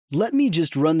"Let me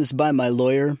just run this by my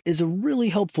lawyer" is a really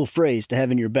helpful phrase to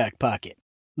have in your back pocket.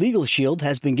 Legal Shield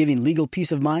has been giving legal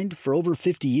peace of mind for over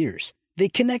 50 years. They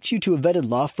connect you to a vetted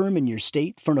law firm in your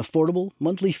state for an affordable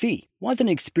monthly fee. Want an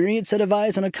experienced set of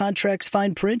eyes on a contract's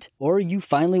fine print? Or you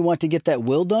finally want to get that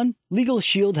will done? Legal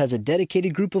Shield has a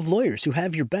dedicated group of lawyers who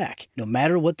have your back, no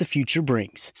matter what the future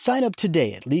brings. Sign up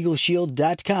today at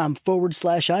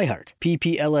LegalShield.com/iHeart.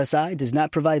 PPLSI does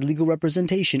not provide legal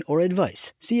representation or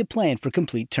advice. See a plan for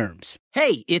complete terms.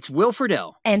 Hey, it's Will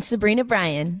Friedle. And Sabrina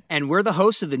Bryan. And we're the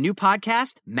hosts of the new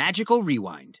podcast, Magical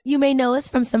Rewind. You may know us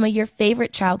from some of your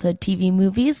favorite childhood TV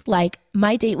movies like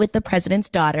My Date with the President's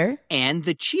Daughter and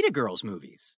the Cheetah Girls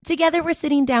movies. Together, we're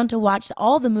sitting down to watch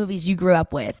all the movies you grew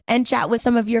up with and chat with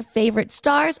some of your favorite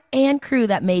stars and crew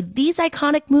that made these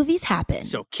iconic movies happen.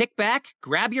 So kick back,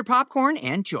 grab your popcorn,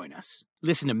 and join us.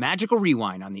 Listen to Magical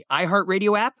Rewind on the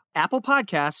iHeartRadio app, Apple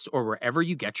Podcasts, or wherever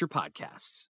you get your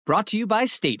podcasts. Brought to you by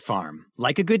State Farm.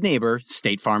 Like a good neighbor,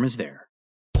 State Farm is there.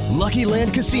 Lucky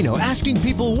Land Casino, asking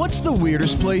people, what's the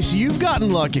weirdest place you've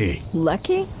gotten lucky?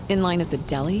 Lucky? In line at the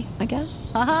deli, I guess?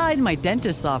 Aha, in my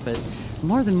dentist's office.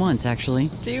 More than once,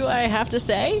 actually. Do I have to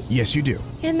say? Yes, you do.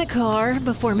 In the car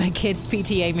before my kids'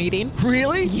 PTA meeting.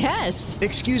 Really? Yes.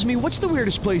 Excuse me, what's the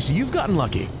weirdest place you've gotten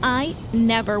lucky? I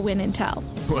never win and tell.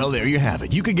 Well, there you have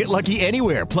it. You can get lucky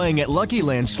anywhere, playing at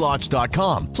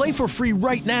LuckyLandSlots.com. Play for free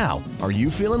right now. Are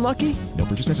you feeling lucky? No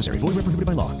purchase necessary. Void where prohibited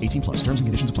by law. 18 plus. Terms and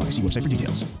conditions apply. See website for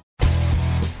details.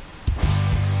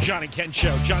 John and Ken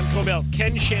Show. John Cobell,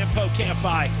 Ken Shampoo,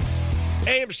 KFI.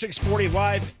 AM 640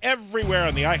 live everywhere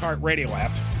on the iHeartRadio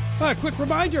app. A quick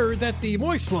reminder that the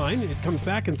Moist Line, it comes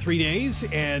back in 3 days,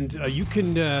 and you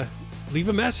can leave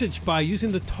a message by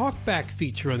using the TalkBack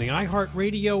feature on the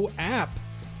iHeartRadio app.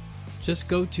 Just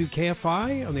go to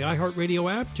KFI on the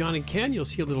iHeartRadio app, John and Ken, you'll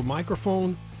see a little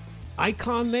microphone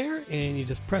icon there, and you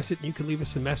just press it, and you can leave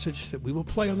us a message that we will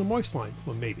play on the Moist Line.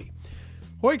 Well, maybe.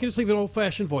 Or you can just leave an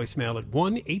old-fashioned voicemail at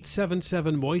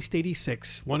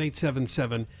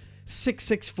 1-877-MOIST-86,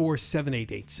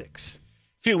 1-877-664-7886. A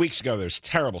few weeks ago, there was a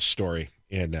terrible story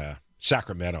in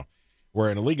Sacramento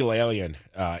where an illegal alien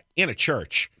in a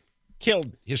church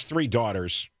killed his 3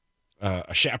 daughters,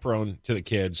 a chaperone to the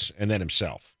kids, and then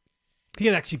himself. He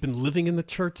had actually been living in the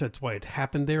church. That's why it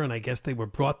happened there. And I guess they were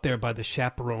brought there by the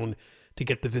chaperone to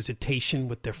get the visitation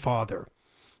with their father.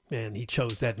 And he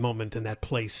chose that moment and that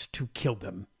place to kill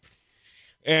them.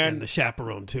 And the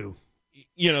chaperone, too.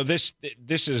 You know, this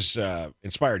has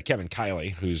inspired Kevin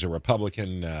Kiley, who's a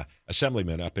Republican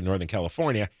assemblyman up in Northern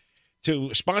California,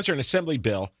 to sponsor an assembly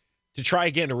bill to try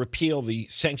again to repeal the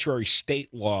sanctuary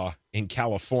state law in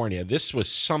California. This was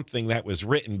something that was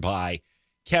written by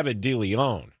Kevin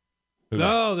DeLeon.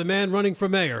 The man running for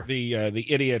mayor. The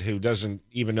idiot who doesn't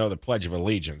even know the Pledge of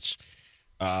Allegiance.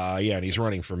 And he's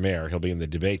running for mayor. He'll be in the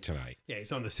debate tonight. Yeah,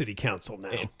 he's on the city council now.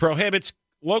 It prohibits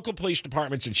local police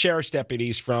departments and sheriff's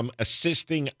deputies from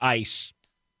assisting ICE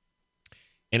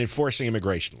and enforcing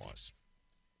immigration laws.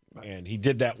 Right. And he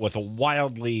did that with a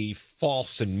wildly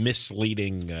false and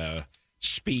misleading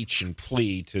speech and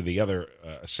plea to the other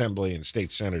assembly and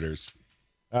state senators.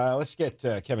 Let's get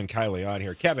Kevin Kiley on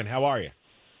here. Kevin, how are you?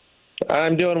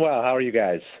 I'm doing well. How are you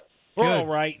guys? We're all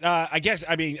right. I guess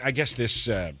this,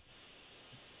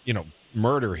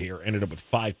 murder here ended up with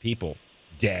 5 people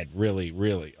dead. Really,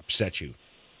 really upset you.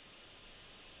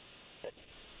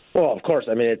 Well, of course.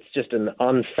 I mean, it's just an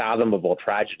unfathomable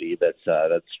tragedy that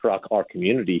struck our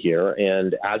community here.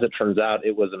 And as it turns out,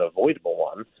 it was an avoidable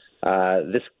one.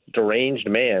 This deranged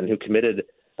man who committed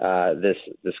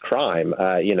this crime,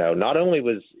 not only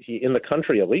was he in the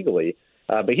country illegally,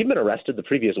 but he'd been arrested the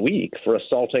previous week for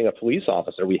assaulting a police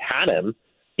officer. We had him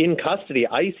in custody.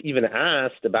 ICE even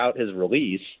asked about his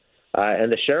release,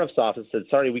 and the sheriff's office said,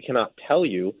 sorry, we cannot tell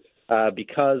you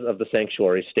because of the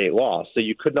sanctuary state law. So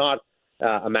you could not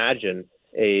imagine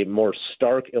a more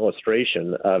stark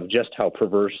illustration of just how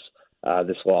perverse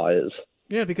this law is.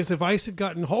 Yeah, because if ICE had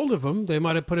gotten hold of him, they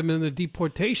might have put him in the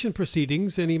deportation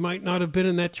proceedings, and he might not have been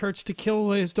in that church to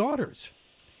kill his daughters.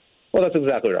 Well, that's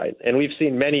exactly right. And we've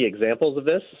seen many examples of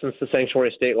this since the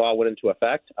sanctuary state law went into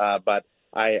effect, but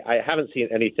I haven't seen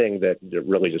anything that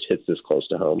really just hits this close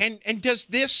to home. And does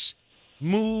this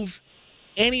move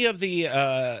any of the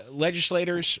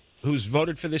legislators who's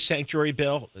voted for this sanctuary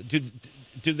bill?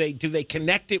 Do they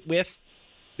connect it with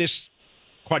this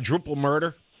quadruple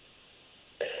murder?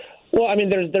 Well, I mean,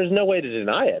 there's no way to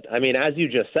deny it. I mean, as you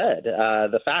just said,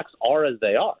 the facts are as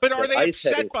they are. But are they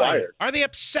upset by it? Are they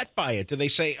upset by it? Do they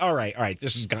say, all right,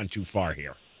 this has gone too far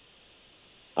here?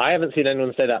 I haven't seen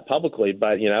anyone say that publicly,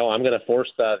 but, I'm going to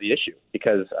force the issue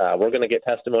because we're going to get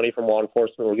testimony from law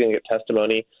enforcement. We're going to get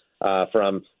testimony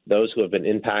from those who have been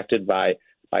impacted by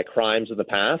crimes of the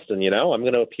past. And, I'm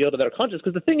going to appeal to their conscience,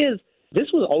 because the thing is, this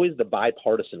was always the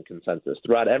bipartisan consensus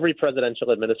throughout every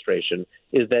presidential administration,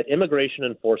 is that immigration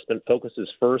enforcement focuses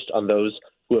first on those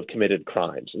who have committed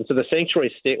crimes. And so the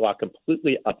sanctuary state law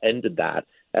completely upended that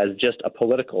as just a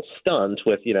political stunt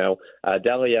with,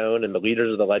 De Leon and the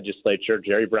leaders of the legislature,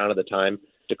 Jerry Brown at the time,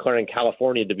 declaring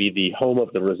California to be the home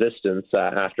of the resistance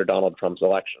after Donald Trump's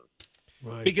election.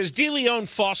 Right. Because De Leon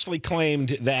falsely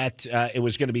claimed that it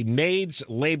was going to be maids,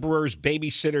 laborers,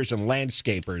 babysitters, and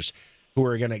landscapers who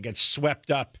are going to get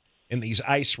swept up in these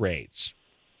ICE raids.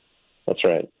 That's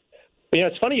right.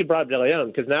 It's funny you brought up De Leon,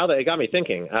 because now that it got me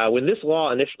thinking. When this law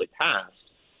initially passed,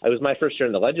 it was my first year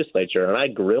in the legislature, and I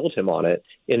grilled him on it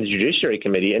in the Judiciary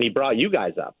Committee, and he brought you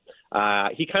guys up.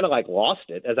 He kind of lost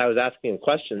it as I was asking him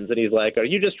questions, and he's like, "Are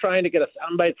you just trying to get a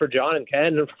soundbite for John and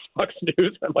Ken and for Fox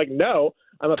News?" I'm like, "No,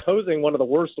 I'm opposing one of the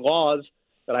worst laws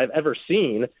that I've ever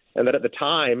seen," and that at the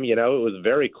time, it was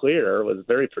very clear, it was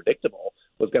very predictable,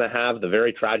 was going to have the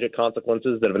very tragic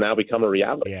consequences that have now become a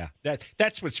reality. Yeah,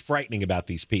 that's what's frightening about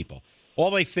these people. All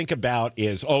they think about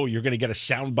is, oh, you're going to get a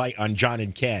soundbite on John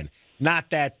and Ken. Not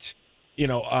that,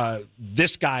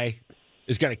 this guy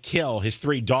is going to kill his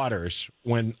 3 daughters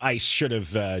when ICE should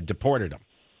have deported them.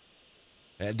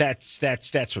 That's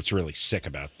what's really sick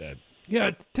about that.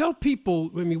 Yeah, tell people,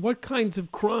 what kinds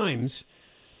of crimes,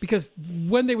 because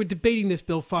when they were debating this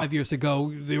bill 5 years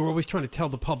ago, they were always trying to tell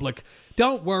the public,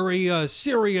 don't worry,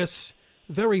 serious,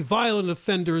 very violent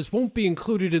offenders won't be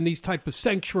included in these type of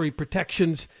sanctuary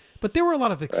protections. But there were a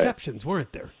lot of exceptions,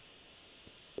 weren't there?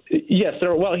 Yes,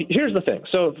 there. Well, here's the thing.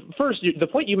 So first, the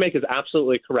point you make is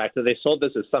absolutely correct, that they sold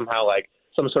this as somehow like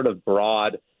some sort of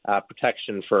broad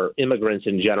protection for immigrants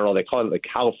in general. They call it the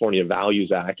California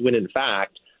Values Act, when in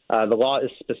fact the law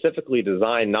is specifically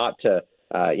designed not to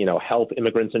help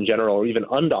immigrants in general, or even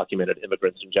undocumented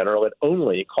immigrants in general. It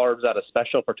only carves out a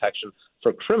special protection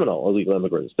for criminal illegal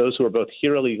immigrants, those who are both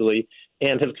here illegally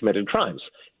and have committed crimes.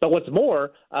 But what's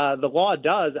more, the law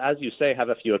does, as you say, have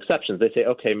a few exceptions. They say,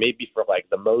 okay, maybe for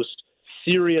the most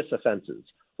serious offenses,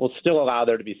 we'll still allow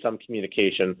there to be some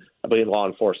communication between law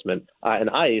enforcement and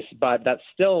ICE, but that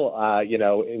still,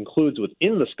 includes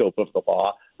within the scope of the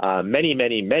law many,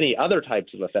 many, many other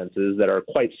types of offenses that are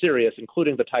quite serious,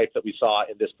 including the type that we saw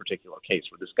in this particular case,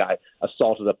 where this guy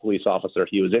assaulted a police officer.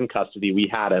 He was in custody. We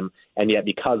had him. And yet,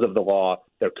 because of the law,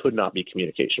 there could not be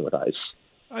communication with ICE.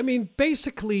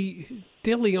 Basically,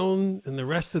 De Leon and the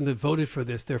rest of them that voted for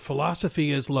this, their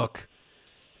philosophy is, look,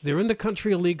 they're in the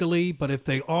country illegally, but if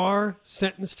they are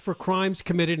sentenced for crimes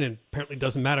committed, and apparently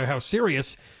doesn't matter how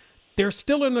serious, they're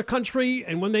still in the country,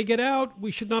 and when they get out,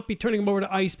 we should not be turning them over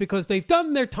to ICE because they've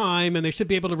done their time and they should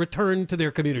be able to return to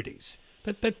their communities.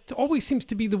 That always seems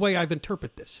to be the way I've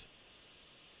interpreted this.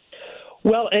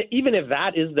 Well, even if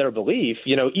that is their belief,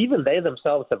 even they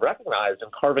themselves have recognized in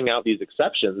carving out these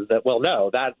exceptions that, well, no,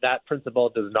 that principle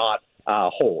does not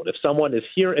hold. If someone is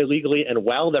here illegally and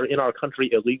while they're in our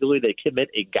country illegally, they commit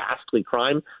a ghastly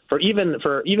crime, for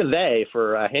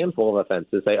a handful of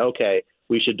offenses, say, okay,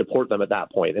 we should deport them at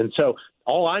that point. And so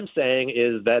all I'm saying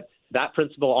is that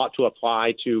principle ought to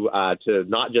apply to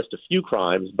not just a few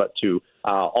crimes, but to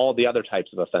all the other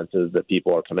types of offenses that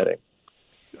people are committing.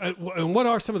 And what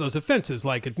are some of those offenses?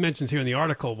 Like it mentions here in the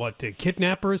article,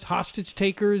 kidnappers, hostage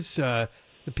takers, the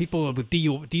people with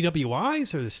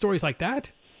DWIs, or the stories like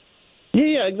that?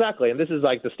 Yeah, exactly. And this is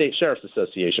like the State Sheriff's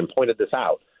Association pointed this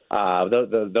out.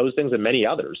 Those things and many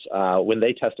others when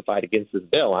they testified against this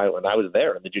bill. When I was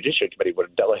there in the Judiciary Committee when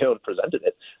De Leon presented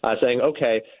it, saying,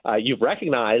 okay, you've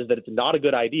recognized that it's not a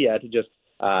good idea to just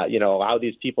allow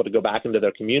these people to go back into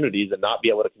their communities and not be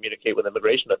able to communicate with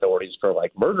immigration authorities for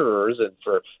murderers and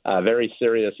for very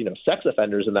serious, sex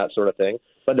offenders and that sort of thing.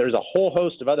 But there's a whole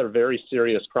host of other very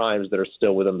serious crimes that are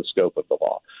still within the scope of the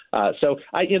law. So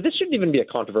this shouldn't even be a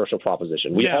controversial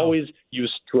proposition. We always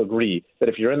used to agree that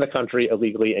if you're in the country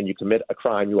illegally and you commit a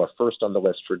crime, you are first on the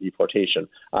list for deportation.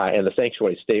 And the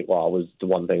sanctuary state law was the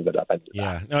one thing that upended that.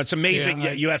 Yeah, no, it's amazing.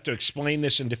 You have to explain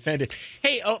this and defend it.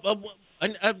 Hey,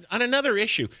 on another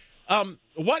issue,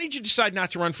 why did you decide not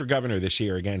to run for governor this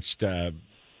year against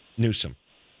Newsom?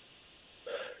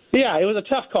 Yeah, it was a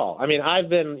tough call. I mean, I've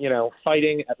been,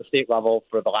 fighting at the state level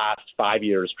for the last 5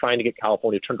 years, trying to get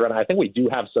California turned around. I think we do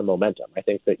have some momentum. I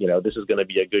think that, this is going to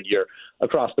be a good year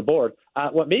across the board.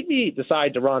 What made me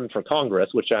decide to run for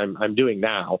Congress, which I'm doing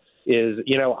now, is,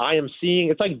 I am seeing,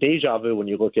 it's like deja vu when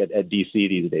you look at D.C.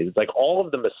 these days. It's like all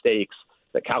of the mistakes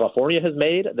that California has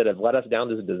made that have led us down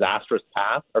this disastrous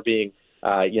path are being,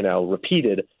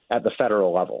 repeated at the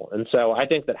federal level. And so I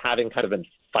think that having kind of been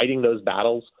fighting those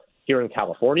battles here in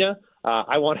California,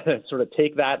 I want to sort of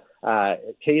take that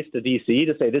case to D.C.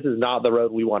 to say this is not the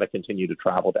road we want to continue to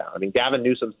travel down. I mean, Gavin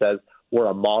Newsom says we're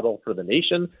a model for the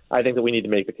nation. I think that we need to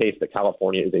make the case that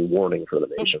California is a warning for the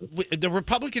nation. The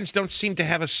Republicans don't seem to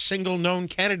have a single known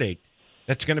candidate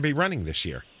that's going to be running this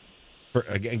year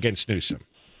against Newsom.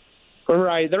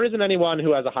 Right. There isn't anyone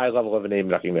who has a high level of a name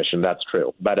recognition. That's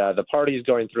true. But the party is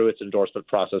going through its endorsement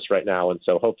process right now, and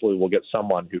so hopefully we'll get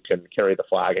someone who can carry the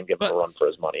flag and give him a run for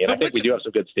his money. And I think we do have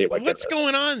some good statewide What's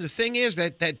going on? The thing is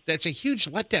that's a huge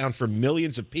letdown for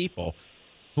millions of people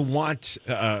who want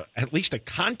at least a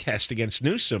contest against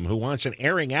Newsom, who wants an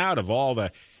airing out of all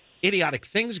the idiotic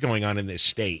things going on in this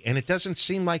state. And it doesn't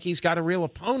seem like he's got a real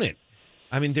opponent.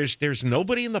 I mean, there's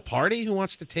nobody in the party who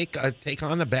wants to take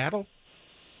on the battle.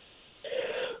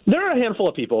 There are a handful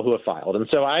of people who have filed, and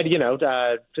so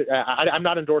I'm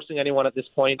not endorsing anyone at this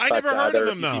point. I never heard of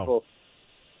them, though.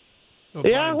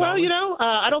 Yeah, well,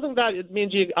 I don't think that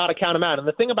means you ought to count him out. And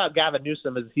the thing about Gavin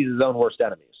Newsom is he's his own worst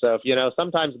enemy. So,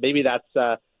 sometimes maybe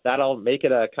that'll make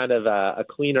it a kind of a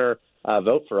cleaner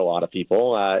vote for a lot of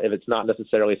people if it's not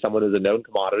necessarily someone who's a known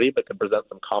commodity but can present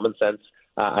some common sense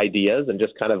ideas and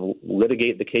just kind of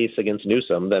litigate the case against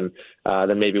Newsom, then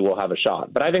maybe we'll have a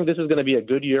shot. But I think this is going to be a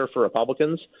good year for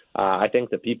Republicans. I think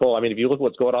that people, if you look at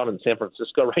what's going on in San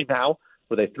Francisco right now,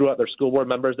 where they threw out their school board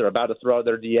members, they're about to throw out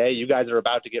their DA. You guys are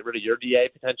about to get rid of your DA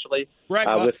potentially. Right.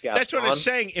 Well, with Gaston. That's what I'm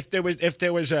saying. If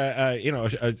there was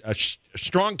a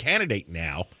strong candidate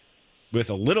now with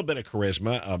a little bit of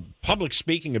charisma, a public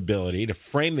speaking ability to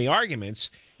frame the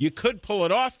arguments, you could pull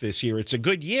it off this year. It's a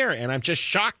good year, and I'm just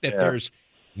shocked that there's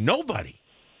nobody.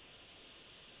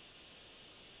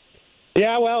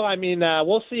 Yeah, well,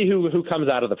 we'll see who comes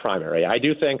out of the primary. I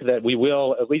do think that we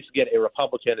will at least get a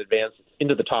Republican advance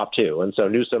into the top two, and so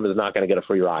Newsom is not going to get a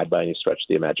free ride by any stretch of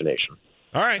the imagination.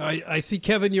 All right. I see,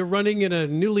 Kevin, you're running in a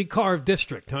newly carved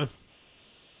district, huh?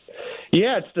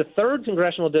 Yeah, it's the 3rd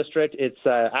congressional district. It's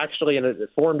actually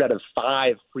formed out of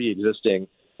 5 pre-existing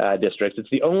districts. It's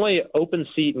the only open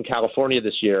seat in California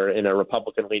this year in a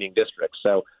Republican-leaning district.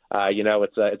 So,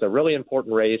 it's a really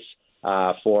important race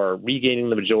for regaining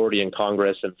the majority in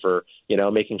Congress and for,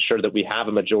 making sure that we have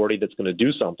a majority that's going to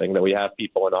do something, that we have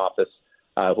people in office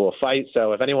who will fight.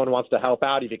 So if anyone wants to help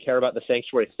out, if you care about the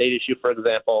sanctuary state issue, for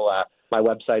example, my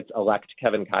website's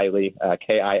electkevinkiley,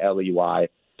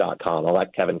 KILEY.com,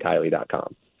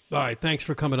 electkevinkiley.com. All right. Thanks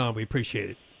for coming on. We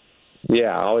appreciate it.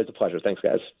 Yeah, always a pleasure. Thanks,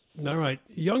 guys. All right.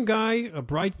 Young guy, a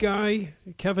bright guy,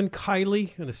 Kevin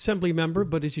Kiley, an assembly member,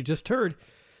 but as you just heard,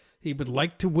 he would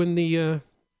like to win the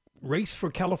race for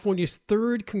California's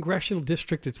 3rd congressional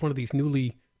district. It's one of these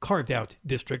newly carved out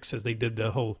districts as they did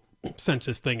the whole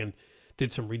census thing and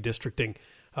did some redistricting.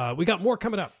 We got more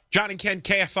coming up. John and Ken,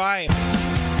 KFI.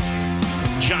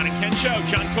 John and Ken Show.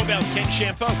 John Cobell, Ken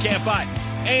Shampoo, KFI.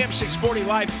 AM 640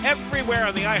 live everywhere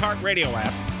on the iHeartRadio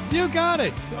app. You got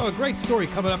it. Oh, a great story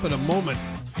coming up in a moment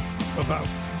about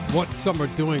what some are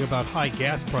doing about high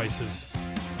gas prices.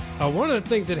 One of the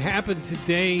things that happened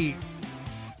today,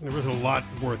 there was a lot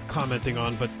worth commenting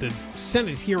on, but the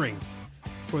Senate hearing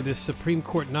for this Supreme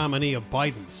Court nominee of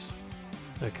Biden's,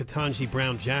 Ketanji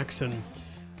Brown Jackson,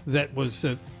 that was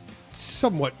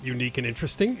somewhat unique and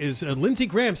interesting, is Lindsey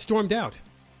Graham stormed out.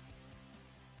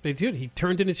 They did. He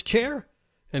turned in his chair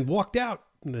and walked out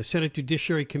in the Senate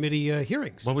Judiciary Committee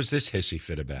hearings. What was this hissy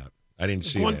fit about? I didn't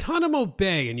see Guantanamo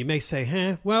Bay, and you may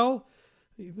say, well,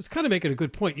 he was kind of making a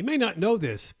good point. You may not know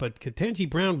this, but Ketanji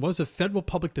Brown was a federal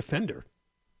public defender.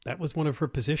 That was one of her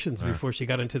positions before she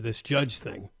got into this judge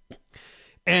thing.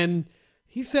 And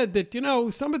he said that,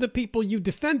 some of the people you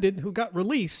defended who got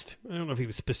released, I don't know if he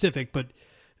was specific, but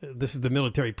this is the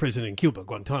military prison in Cuba,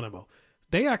 Guantanamo.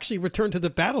 They actually returned to the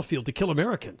battlefield to kill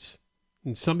Americans.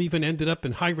 And some even ended up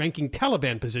in high-ranking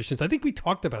Taliban positions. I think we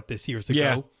talked about this years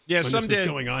ago. Yeah, when some this was did.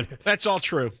 Going on. That's all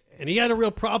true. And he had a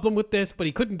real problem with this, but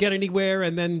he couldn't get anywhere.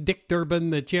 And then Dick Durbin,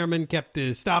 the chairman, kept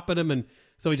stopping him, and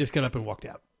so he just got up and walked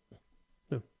out.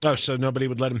 Oh, so nobody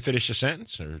would let him finish a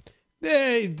sentence? Or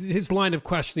his line of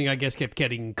questioning, I guess, kept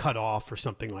getting cut off or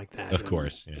something like that. Of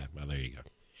course. Yeah, well, there you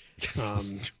go.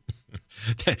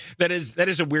 That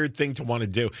is a weird thing to want to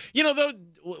do. Though,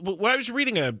 when I was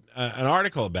reading an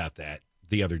article about that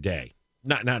the other day,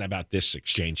 not about this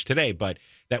exchange today, but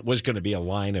that was going to be a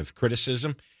line of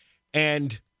criticism.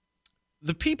 And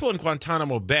the people in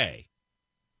Guantanamo Bay,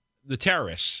 the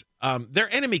terrorists,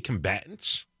 they're enemy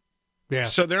combatants. Yeah.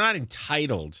 So they're not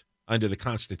entitled under the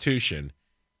Constitution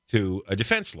to a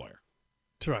defense lawyer.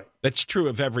 That's right. That's true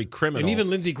of every criminal. And even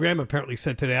Lindsey Graham apparently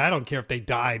said today, I don't care if they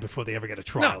die before they ever get a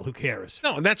trial. No. Who cares?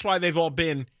 No, and that's why they've all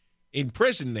been in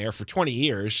prison there for 20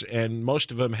 years, and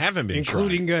most of them haven't been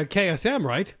including KSM,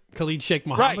 right? Khalid Sheikh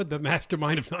Mohammed, the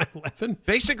mastermind of 9/11.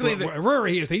 Basically, wherever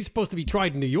he is, he's supposed to be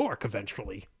tried in New York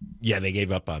eventually. Yeah, they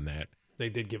gave up on that. They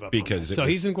did give up because on that. So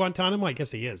he's in Guantanamo? I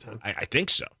guess he is, huh? I think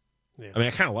so. Yeah. I mean,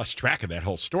 I kind of lost track of that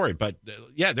whole story, but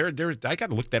yeah, they're. I got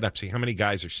to look that up, see how many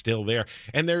guys are still there,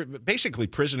 and they're basically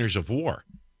prisoners of war.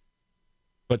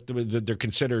 But they're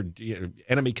considered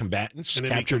enemy combatants,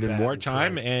 captured in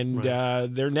wartime, right.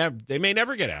 And they may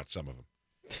never get out. Some of them.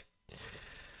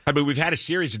 I mean, we've had a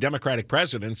series of Democratic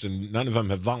presidents, and none of them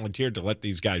have volunteered to let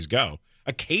these guys go.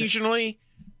 Occasionally,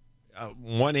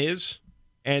 one is,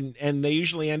 and they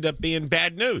usually end up being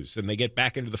bad news, and they get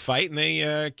back into the fight, and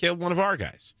they kill one of our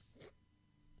guys.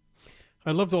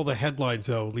 I loved all the headlines,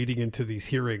 though, leading into these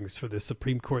hearings for the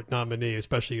Supreme Court nominee,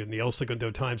 especially in the El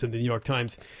Segundo Times and the New York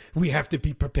Times. We have to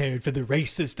be prepared for the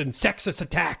racist and sexist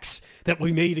attacks that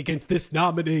we made against this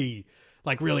nominee.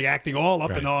 Like really acting all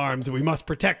up in arms, and we must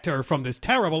protect her from this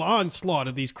terrible onslaught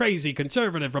of these crazy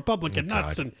conservative Republican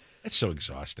nuts. And it's so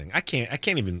exhausting. I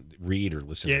can't even read or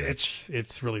listen to that.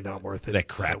 It's really not worth it. That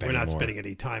crap so we're not spending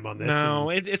any time on this.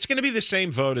 No, it's going to be the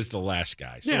same vote as the last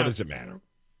guy. So what does it matter?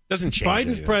 Doesn't change. Biden's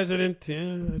anything. president.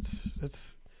 Yeah,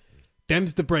 that's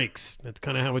Dems the brakes. That's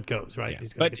kind of how it goes, right? Yeah.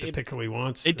 He's going to get to pick who he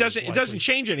wants. It doesn't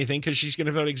change anything because she's going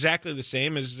to vote exactly the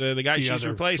same as the guy she's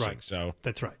replacing. Right. So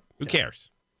that's right. Who cares?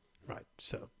 Right.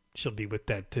 So she'll be with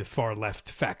that far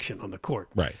left faction on the court.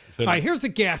 Right. All right. Here's the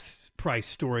gas price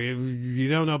story. You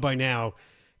don't know by now.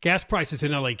 Gas prices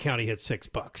in LA County hit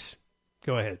 $6.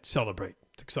 Go ahead, celebrate.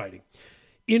 It's exciting.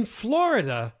 In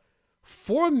Florida,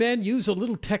 4 men use a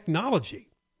little technology.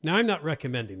 Now, I'm not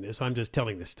recommending this. I'm just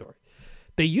telling this story.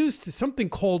 They used something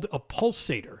called a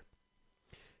pulsator.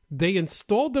 They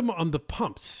installed them on the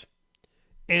pumps.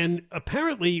 And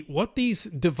apparently what these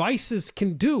devices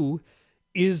can do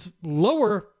is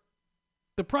lower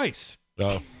the price.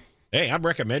 Oh, hey, I'm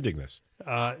recommending this.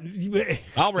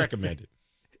 I'll recommend it.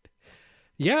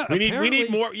 Yeah, we need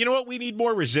more. You know what? We need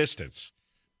more resistance.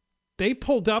 They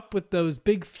pulled up with those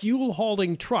big fuel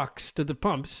hauling trucks to the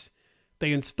pumps.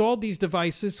 They installed these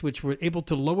devices, which were able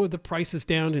to lower the prices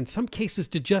down, in some cases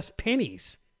to just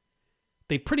pennies.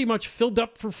 They pretty much filled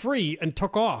up for free and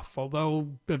took off, although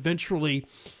eventually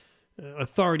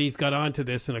authorities got onto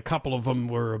this, and a couple of them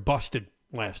were busted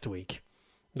last week.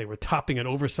 They were topping an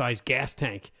oversized gas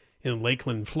tank in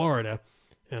Lakeland, Florida,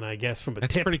 and I guess from a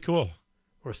That's tip pretty cool.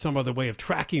 Or some other way of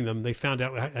tracking them, they found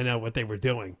out what they were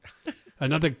doing.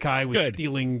 Another guy was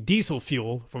stealing diesel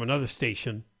fuel from another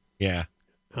station. Yeah.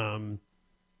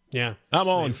 Yeah. I'm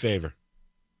all in favor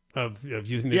of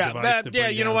using the device.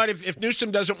 You know what? If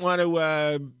Newsom doesn't want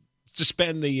to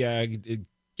suspend the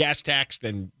gas tax,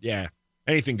 then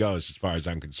anything goes as far as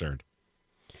I'm concerned.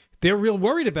 They're real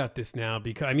worried about this now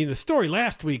because, the story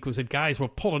last week was that guys were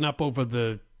pulling up over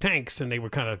the tanks and they were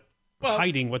kind of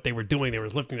hiding what they were doing. They were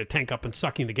lifting the tank up and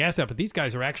sucking the gas out, but these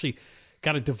guys are actually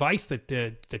got a device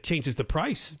that changes the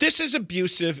price. This is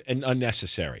abusive and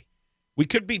unnecessary. We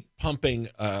could be pumping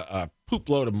a poop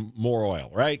load of more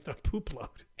oil, right? A poop load,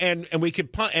 and we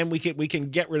could pump, and we can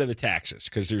get rid of the taxes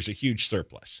because there's a huge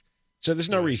surplus. So there's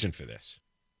no reason for this.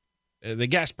 The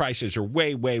gas prices are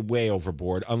way, way, way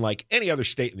overboard. Unlike any other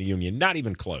state in the union, not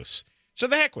even close. So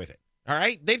the heck with it. All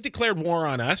right, they've declared war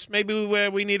on us. Maybe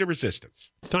we need a resistance.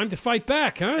 It's time to fight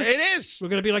back, huh? It is. We're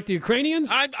going to be like the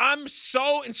Ukrainians. I'm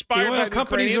so inspired by the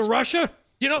companies Ukrainians. of Russia.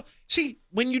 You know, see,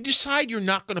 when you decide you're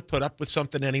not going to put up with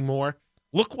something anymore,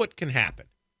 look what can happen.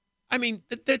 I mean,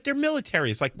 their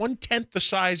military is like 1/10 the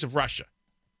size of Russia,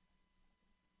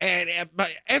 and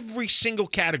by every single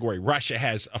category, Russia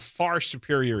has a far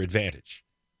superior advantage.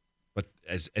 But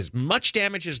as much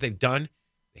damage as they've done,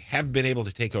 they haven't been able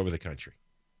to take over the country.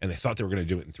 And they thought they were going to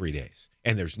do it in 3 days.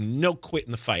 And there's no quit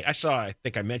in the fight. I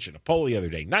think I mentioned a poll the other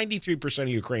day. 93% of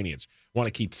Ukrainians want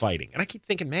to keep fighting. And I keep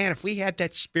thinking, man, if we had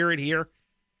that spirit here,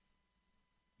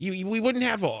 we wouldn't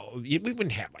have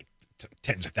like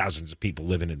tens of thousands of people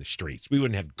living in the streets. We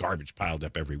wouldn't have garbage piled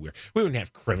up everywhere. We wouldn't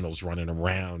have criminals running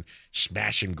around,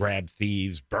 smash and grab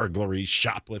thieves, burglaries,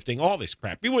 shoplifting, all this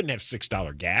crap. We wouldn't have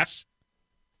 $6 gas.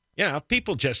 You know,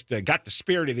 people just got the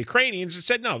spirit of the Ukrainians and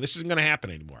said, no, this isn't going to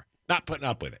happen anymore. Not putting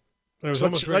up with it. I was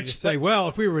almost ready to say, well,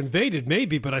 if we were invaded,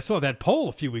 maybe, but I saw that poll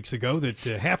a few weeks ago that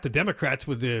half the Democrats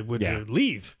would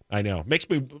leave. I know. Makes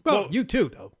me... Well, you too,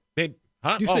 though.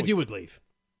 You said you would leave.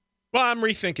 Well, I'm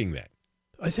rethinking that.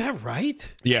 Is that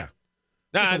right? Yeah.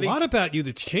 There's a lot about you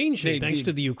that's changing thanks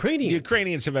to the Ukrainians. The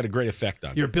Ukrainians have had a great effect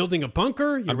on me. You're building a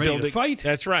bunker. You're ready to fight.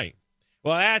 That's right.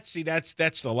 Well, that's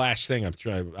the last thing I'm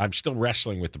trying. I'm still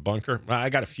wrestling with the bunker. I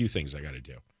got a few things I got to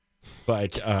do.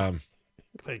 But...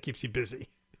 It keeps you busy.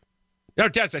 No,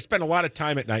 Des, I spend a lot of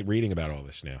time at night reading about all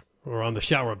this now. Or on the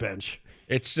shower bench.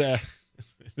 It's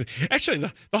actually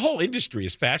the whole industry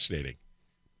is fascinating.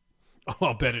 Oh,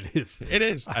 I'll bet it is. It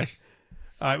is. All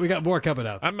right, we got more coming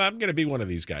up. I'm going to be one of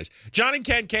these guys. John and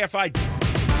Ken, KFI.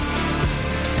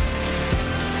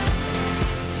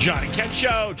 John and Ken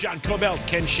Show. John Cobell,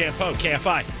 Ken Shampoo,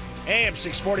 KFI. AM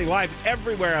 640 live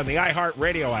everywhere on the iHeart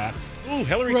Radio app. Ooh,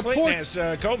 Hillary Clinton has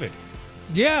COVID.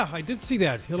 Yeah, I did see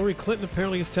that. Hillary Clinton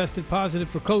apparently has tested positive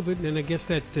for COVID, and I guess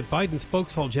that Biden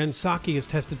spokesman Jen Psaki has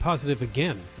tested positive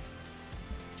again.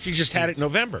 She just had it in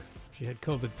November. She had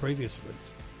COVID previously.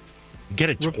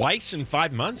 Get it twice in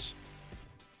 5 months?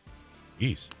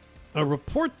 Jeez. A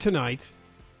report tonight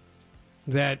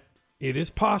that it is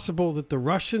possible that the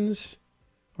Russians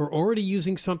are already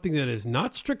using something that is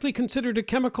not strictly considered a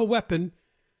chemical weapon,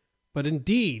 but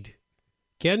indeed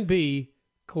can be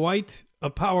quite a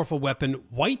powerful weapon.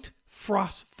 White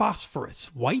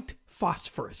phosphorus. White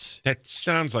phosphorus. That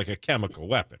sounds like a chemical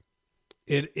weapon.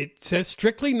 It says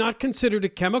strictly not considered a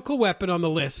chemical weapon on the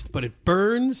list, but it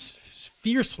burns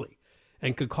fiercely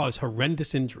and could cause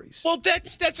horrendous injuries. Well,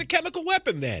 that's a chemical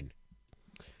weapon then.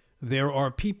 There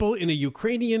are people in a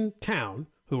Ukrainian town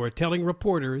who are telling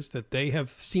reporters that they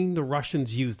have seen the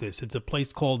Russians use this. It's a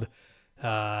place called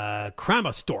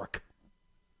Kramatorsk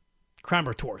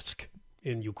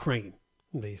in Ukraine.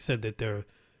 They said that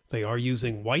they are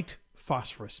using white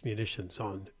phosphorus munitions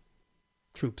on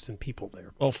troops and people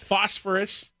there. Well,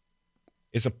 phosphorus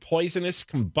is a poisonous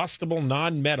combustible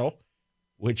non-metal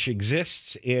which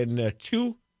exists in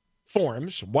two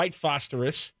forms. White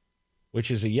phosphorus, which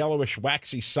is a yellowish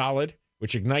waxy solid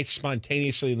which ignites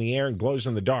spontaneously in the air and glows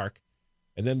in the dark.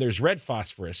 And then there's red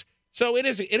phosphorus. So it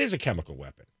is a chemical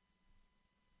weapon.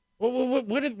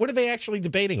 What are they actually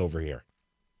debating over here?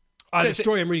 The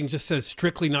story I'm reading just says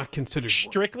strictly not considered.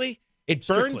 Strictly? It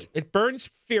burns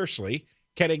fiercely,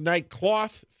 can ignite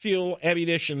cloth, fuel,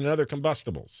 ammunition, and other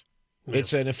combustibles. Yeah.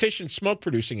 It's an efficient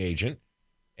smoke-producing agent,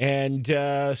 and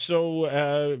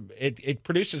it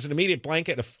produces an immediate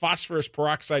blanket of phosphorus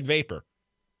peroxide vapor.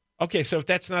 Okay, so if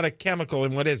that's not a chemical,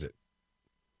 then what is it?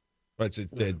 What's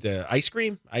it? The ice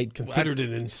cream? Considered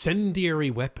an incendiary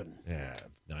weapon. Yeah,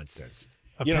 nonsense.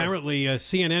 Apparently,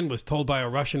 CNN was told by a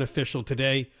Russian official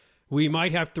today, we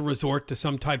might have to resort to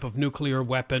some type of nuclear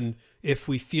weapon if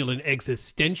we feel an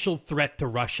existential threat to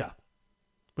Russia.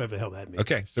 Whatever the hell that means.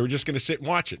 Okay, so we're just going to sit and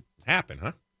watch it happen,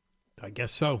 huh? I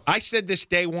guess so. I said this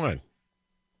day one.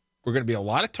 We're going to be a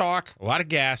lot of talk, a lot of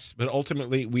gas, but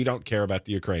ultimately we don't care about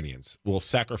the Ukrainians. We'll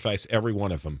sacrifice every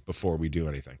one of them before we do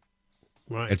anything.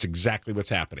 Right. It's exactly what's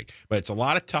happening. But it's a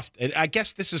lot of tough, and I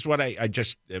guess this is what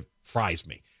it fries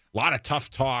me. A lot of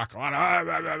tough talk. A lot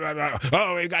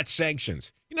of, we've got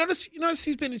sanctions. You notice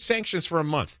he's been in sanctions for a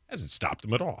month. Hasn't stopped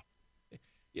them at all.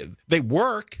 They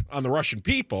work on the Russian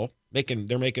people.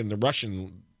 They're making the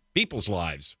Russian people's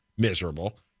lives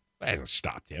miserable. That hasn't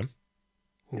stopped him.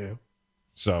 Yeah.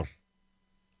 So,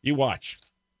 you watch.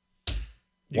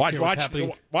 Watch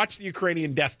the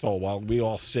Ukrainian death toll while we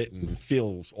all sit and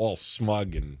feel all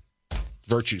smug and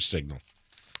virtue signal.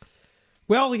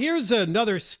 Well, here's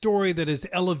another story that has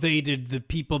elevated the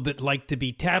people that like to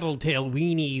be tattletale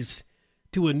weenies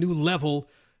to a new level.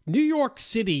 New York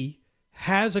City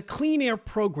has a clean air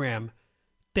program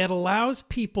that allows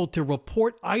people to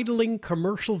report idling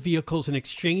commercial vehicles in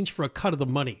exchange for a cut of the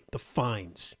money, the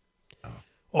fines. Oh.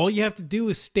 All you have to do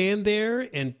is stand there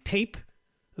and tape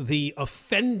the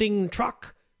offending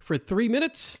truck for 3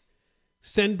 minutes,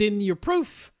 send in your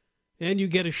proof, and you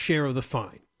get a share of the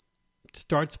fine. It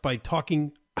starts by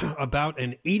talking about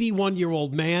an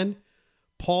 81-year-old man,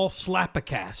 Paul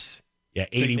Slapakas. Yeah,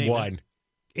 81.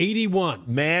 81.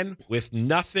 Man with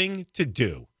nothing to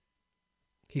do.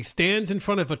 He stands in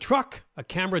front of a truck, a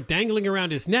camera dangling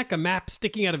around his neck, a map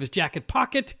sticking out of his jacket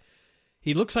pocket.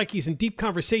 He looks like he's in deep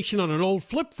conversation on an old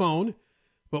flip phone,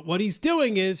 but what he's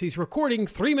doing is he's recording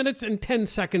 3 minutes and 10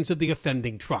 seconds of the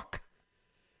offending truck.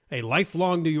 A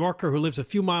lifelong New Yorker who lives a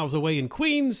few miles away in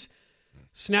Queens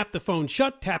snapped the phone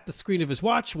shut, tapped the screen of his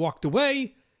watch, walked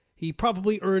away. He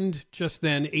probably earned just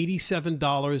then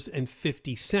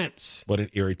 $87.50. What an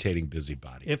irritating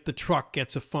busybody. If the truck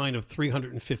gets a fine of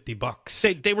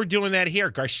 $350. They were doing that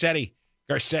here. Garcetti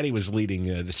was leading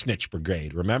the snitch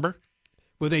brigade, remember?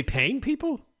 Were they paying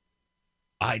people?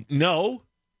 I know,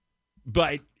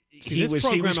 but he was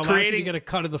creating you to get a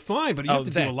cut of the fine, but you have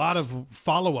to do a lot of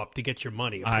follow-up to get your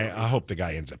money. I hope the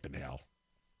guy ends up in hell.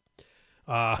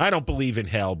 I don't believe in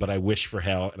hell, but I wish for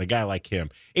hell. And a guy like him,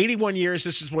 81 years,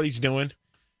 this is what he's doing.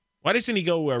 Why doesn't he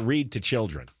go read to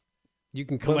children? You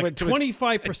can collect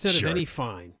 25% of any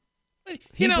fine.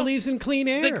 He believes in clean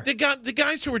air. The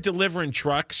guys who are delivering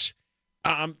trucks,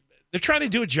 They're trying to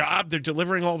do a job. They're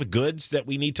delivering all the goods that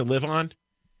we need to live on.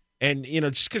 And,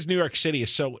 just because New York City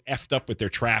is so effed up with their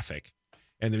traffic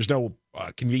and there's no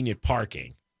convenient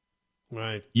parking,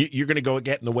 right? You're going to go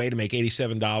get in the way to make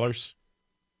 $87?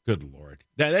 Good Lord.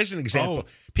 That's an example.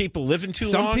 People living too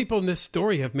long. Some people in this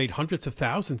story have made hundreds of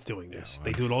thousands doing this.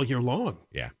 They do it all year long.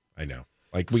 Yeah, I know.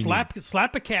 Like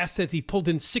Slapacast says he pulled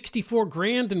in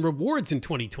 $64,000 in rewards in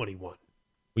 2021.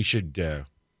 We should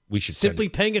simply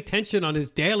paying attention on his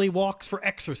daily walks for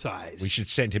exercise. We should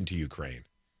send him to Ukraine.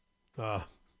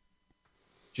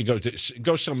 Should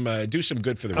do some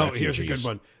good for the refugees. Here's a good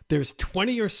one. There's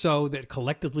 20 or so that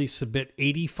collectively submit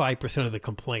 85% of the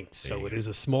complaints. So it is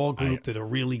a small group that are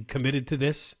really committed to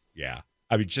this. Yeah.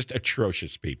 I mean, just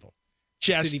atrocious people.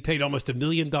 The city paid almost $1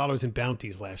 million in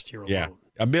bounties last year alone.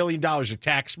 Yeah, $1 million of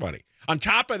tax money. On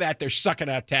top of that, they're sucking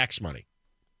out tax money.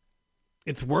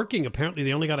 It's working. Apparently,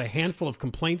 they only got a handful of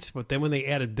complaints, but then when they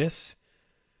added this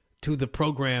to the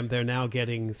program, they're now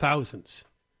getting thousands.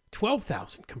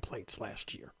 12,000 complaints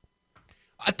last year.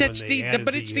 It's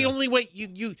the only way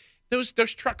those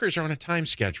truckers are on a time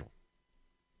schedule.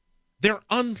 They're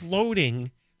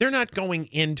unloading. They're not going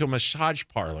into a massage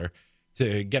parlor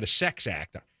to get a sex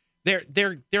act.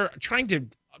 They're trying to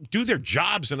do their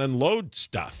jobs and unload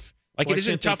stuff. Like, it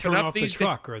isn't tough enough off these the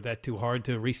truck, or that too hard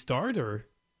to restart, or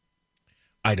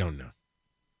I don't know.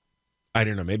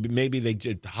 Maybe they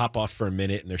just hop off for a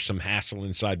minute and there's some hassle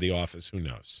inside the office. Who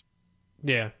knows?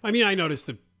 Yeah. I mean, I noticed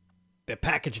the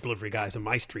package delivery guys on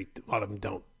my street, a lot of them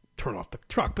don't turn off the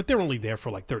truck, but they're only there for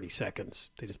like 30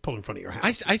 seconds. They just pull in front of your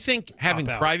house. I think having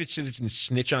private citizens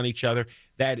snitch on each other,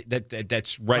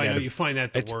 that's right. I know you find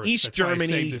that the worst. East Germany, why I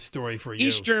saved this story for you.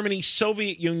 East Germany,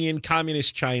 Soviet Union,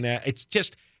 Communist China. It's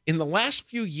just in the last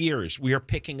few years we are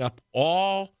picking up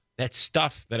all that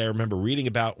stuff that I remember reading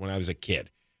about when I was a kid.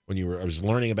 I was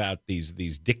learning about these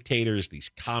dictators,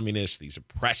 these communists, these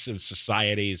oppressive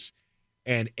societies.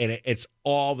 And it's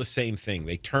all the same thing.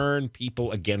 They turn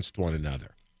people against one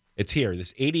another. It's here,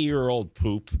 this 80-year-old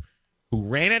poop who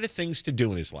ran out of things to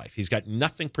do in his life. He's got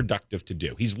nothing productive to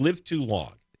do. He's lived too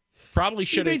long. Probably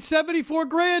should have. He made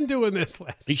 $74,000 doing this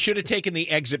last year. He should have taken the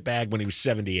exit bag when he was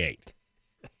 78.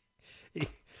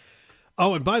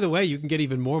 And by the way, you can get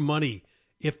even more money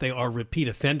if they are repeat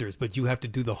offenders, but you have to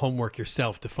do the homework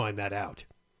yourself to find that out.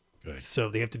 Good. So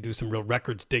they have to do some real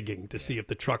records digging to see if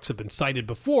the trucks have been cited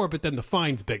before, but then the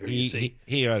fine's bigger, you see.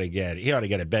 He ought to get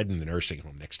a bed in the nursing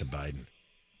home next to Biden.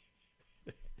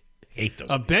 Hate those.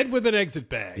 A bed with an exit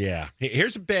bag. Yeah.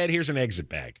 Here's a bed, here's an exit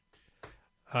bag.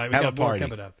 All right, we got more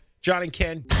coming up. John and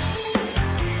Ken.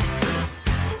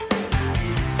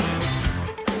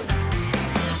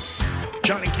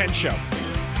 John and Ken Show.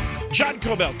 John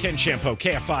Cobell, Ken Shampoo,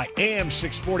 KFI, AM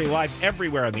 640, live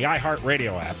everywhere on the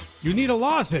iHeartRadio app. You need a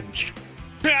lozenge.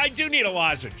 I do need a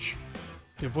lozenge.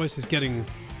 Your voice is getting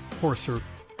hoarser.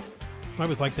 I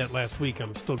was like that last week.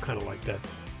 I'm still kind of like that.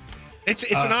 It's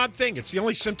an odd thing. It's the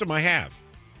only symptom I have.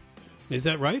 Is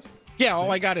that right? Yeah,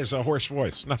 all I got is a hoarse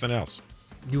voice. Nothing else.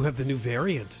 You have the new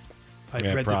variant. I've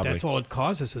read probably. that's all it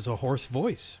causes is a hoarse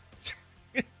voice.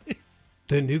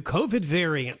 The new COVID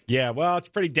variant. Yeah, well, it's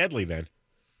pretty deadly then.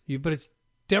 But it's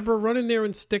Deborah, run in there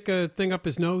and stick a thing up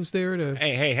his nose there to.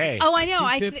 Hey. Oh, I know.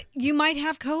 You might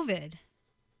have COVID.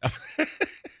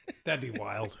 That'd be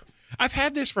wild. I've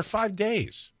had this for 5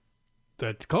 days.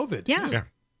 That's COVID. Yeah.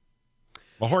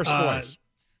 A hoarse voice.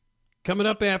 Coming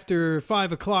up after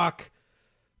 5 o'clock,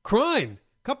 crime.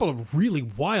 A couple of really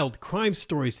wild crime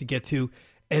stories to get to.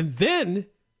 And then,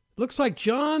 looks like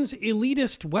John's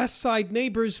elitist West Side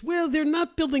neighbors, well, they're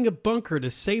not building a bunker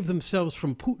to save themselves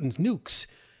from Putin's nukes,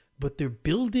 but they're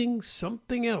building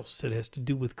something else that has to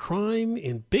do with crime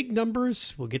in big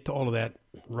numbers. We'll get to all of that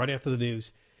right after the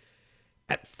news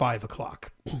at 5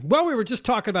 o'clock. Well, we were just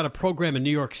talking about a program in New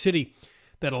York City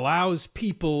that allows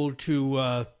people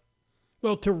to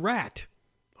rat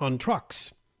on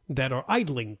trucks that are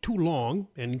idling too long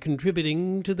and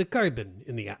contributing to the carbon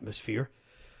in the atmosphere.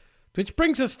 Which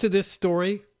brings us to this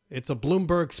story. It's a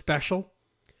Bloomberg special.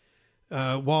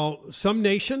 While some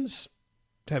nations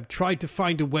have tried to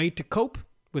find a way to cope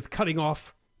with cutting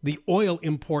off the oil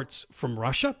imports from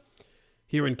Russia,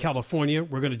 here in California,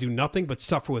 we're going to do nothing but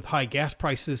suffer with high gas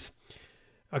prices.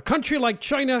 A country like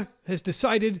China has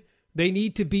decided they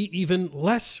need to be even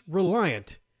less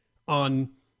reliant on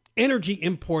energy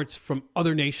imports from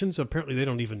other nations. Apparently, they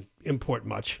don't even import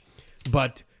much.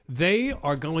 But they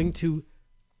are going to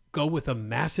go with a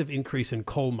massive increase in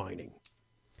coal mining.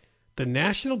 The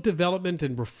National Development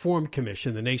and Reform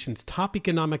Commission, the nation's top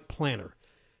economic planner,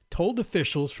 told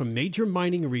officials from major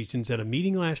mining regions at a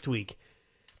meeting last week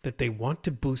that they want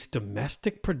to boost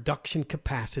domestic production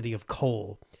capacity of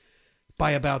coal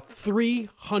by about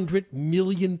 300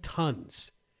 million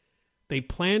tons. They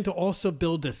plan to also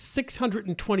build a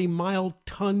 620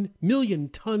 million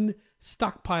ton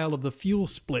stockpile of the fuel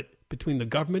split between the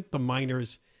government, the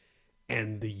miners,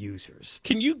 and the users.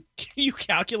 Can you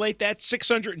calculate that?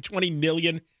 620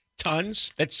 million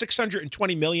tons? That's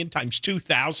 620 million times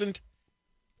 2,000?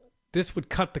 This would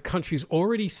cut the country's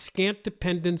already scant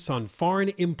dependence on foreign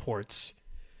imports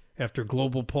after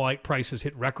global prices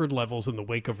hit record levels in the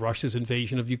wake of Russia's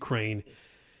invasion of Ukraine.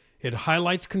 It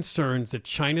highlights concerns that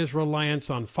China's reliance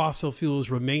on fossil fuels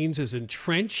remains as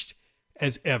entrenched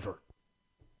as ever.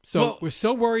 So we're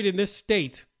so worried in this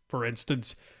state, for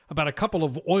instance, about a couple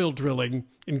of oil drilling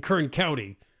in Kern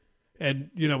County.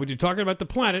 And, when you're talking about the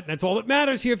planet, that's all that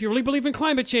matters here. If you really believe in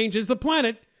climate change, is the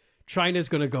planet. China's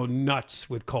going to go nuts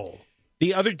with coal.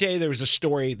 The other day, there was a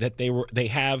story that they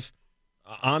have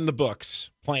on the books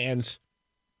plans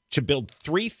to build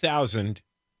 3,000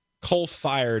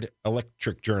 coal-fired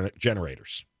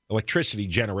electricity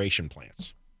generation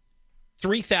plants.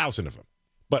 3,000 of them.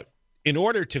 But in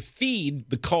order to feed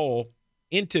the coal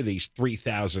into these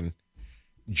 3,000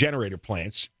 generator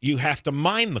plants, you have to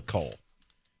mine the coal.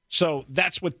 So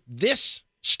that's what this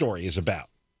story is about,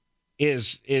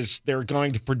 is they're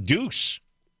going to produce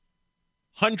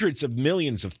hundreds of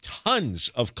millions of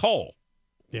tons of coal.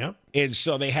 Yeah. And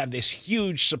so they have this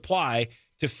huge supply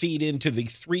to feed into the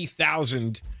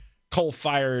 3,000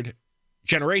 coal-fired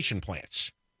generation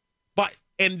plants.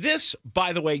 And this,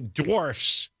 by the way,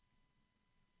 dwarfs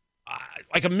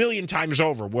like a million times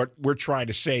over what we're trying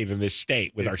to save in this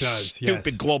state with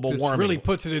stupid global warming. This really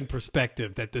puts it in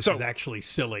perspective that this is actually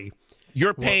silly.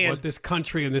 You're paying what this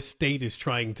country and this state is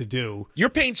trying to do. You're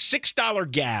paying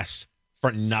 $6 gas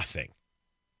for nothing.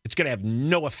 It's going to have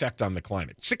no effect on the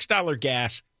climate. $6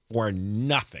 gas for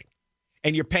nothing.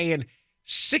 And you're paying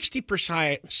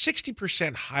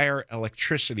 60% higher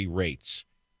electricity rates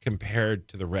compared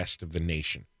to the rest of the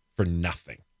nation for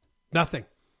nothing. Nothing.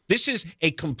 This is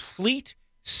a complete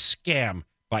scam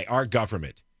by our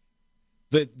government.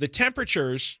 The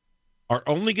temperatures are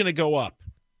only going to go up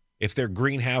if their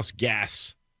greenhouse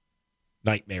gas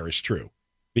nightmare is true,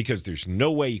 because there's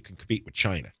no way you can compete with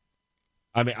China.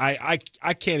 I mean, I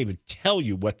can't even tell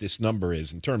you what this number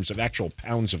is in terms of actual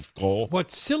pounds of coal.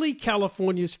 What silly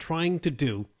California's trying to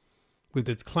do with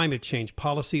its climate change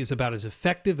policy is about as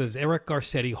effective as Eric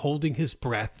Garcetti holding his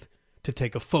breath to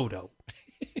take a photo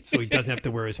so he doesn't have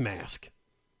to wear his mask.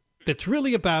 That's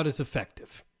really about as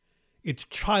effective. It's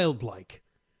childlike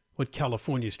what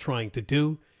California's trying to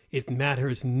do. It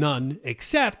matters none,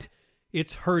 except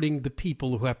it's hurting the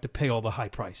people who have to pay all the high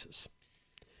prices.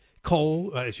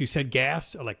 Coal, as you said,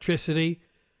 gas, electricity,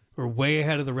 we're way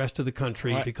ahead of the rest of the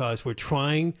country because we're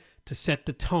trying to set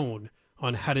the tone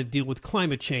on how to deal with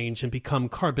climate change and become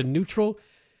carbon neutral.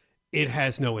 It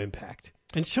has no impact.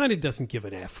 And China doesn't give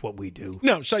an F what we do.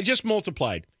 No, so I just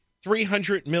multiplied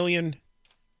 300 million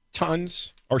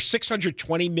tons or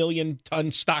 620 million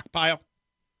ton stockpile.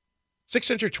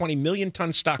 620 million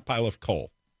ton stockpile of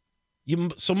coal.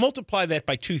 So multiply that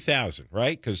by 2,000,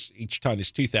 right? Because each ton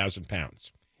is 2,000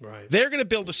 pounds. Right. They're going to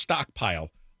build a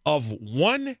stockpile of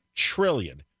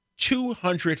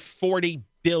 1,240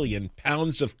 billion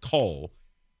pounds of coal,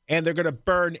 and they're going to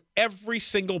burn every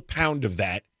single pound of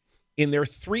that in their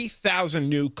 3,000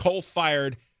 new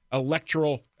coal-fired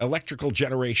electrical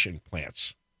generation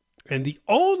plants. And the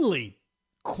only,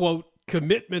 quote,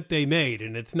 commitment they made,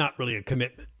 and it's not really a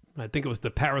commitment, I think it was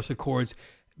the Paris Accords,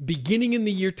 beginning in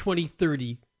the year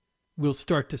 2030, we'll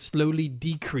start to slowly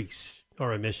decrease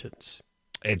our emissions.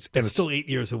 It's still 8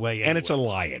 years away anyway. And it's a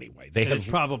lie anyway. It's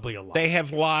probably a lie. They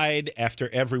have lied after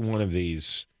every one of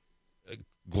these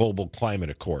global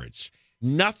climate accords.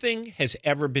 Nothing has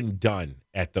ever been done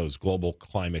at those global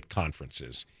climate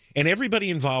conferences. And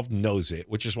everybody involved knows it,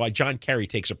 which is why John Kerry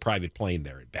takes a private plane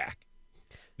there and back.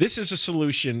 This is a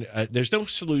solution. There's no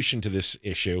solution to this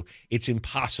issue. It's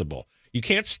impossible. You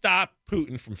can't stop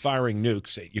Putin from firing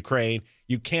nukes at Ukraine.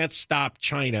 You can't stop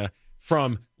China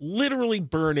from literally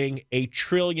burning 1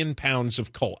 trillion pounds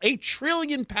of coal. 1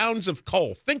 trillion pounds of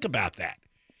coal. Think about that.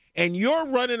 And you're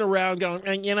running around going,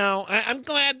 I'm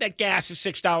glad that gas is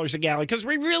 $6 a gallon because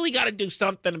we really got to do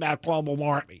something about global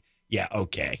warming. Yeah,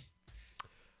 okay.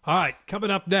 All right,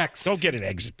 coming up next. Don't get an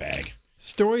exit bag.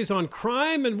 Stories on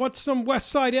crime and what some West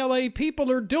Side LA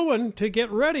people are doing to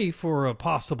get ready for a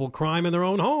possible crime in their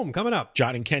own home. Coming up.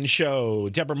 John and Ken Show.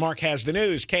 Deborah Mark has the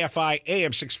news. KFI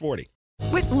AM 640.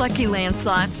 With Lucky Land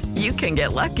Slots, you can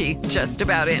get lucky just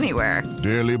about anywhere.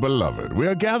 Dearly beloved, we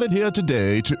are gathered here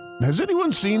today to... Has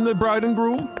anyone seen the bride and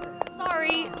groom?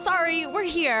 Sorry, we're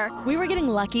here. We were getting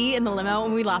lucky in the limo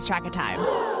and we lost track of time.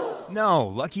 No,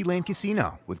 Lucky Land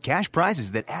Casino, with cash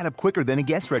prizes that add up quicker than a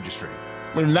guest registry.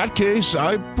 In that case,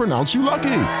 I pronounce you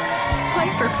lucky.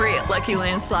 Play for free at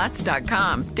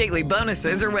LuckyLandSlots.com. Daily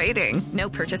bonuses are waiting. No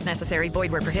purchase necessary.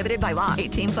 Void where prohibited by law.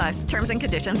 18+. Terms and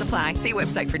conditions apply. See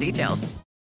website for details.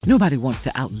 Nobody wants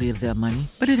to outlive their money,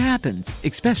 but it happens,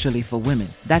 especially for women.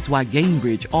 That's why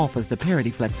Gainbridge offers the Parity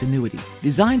Flex annuity,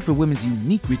 designed for women's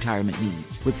unique retirement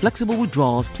needs, with flexible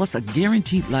withdrawals plus a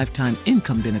guaranteed lifetime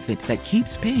income benefit that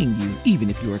keeps paying you even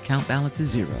if your account balance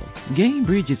is zero.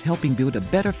 Gainbridge is helping build a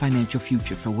better financial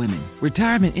future for women.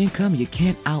 Retirement income you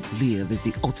can't outlive is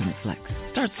the ultimate flex.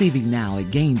 Start saving now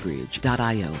at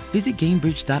Gainbridge.io. Visit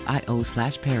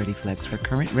Gainbridge.io/ParityFlex for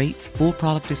current rates, full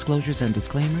product disclosures and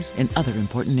disclaimers, and other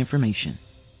important information.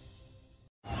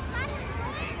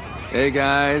 Hey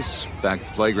guys, back at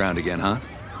the playground again, huh?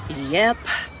 Yep.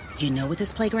 You know what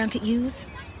this playground could use?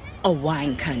 A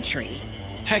wine country.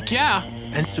 Heck yeah,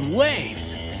 and some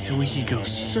waves so we could go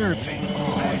surfing.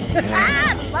 Oh,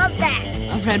 yeah. Love that.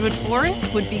 A redwood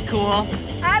forest would be cool.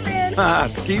 I'm in.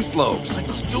 Ski slopes.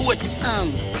 Let's do it.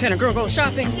 Can a girl go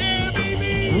shopping? Yeah,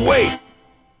 baby. Wait.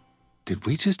 Did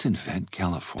we just invent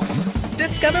California?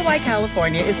 Discover why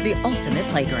California is the ultimate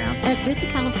playground at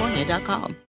visitcalifornia.com.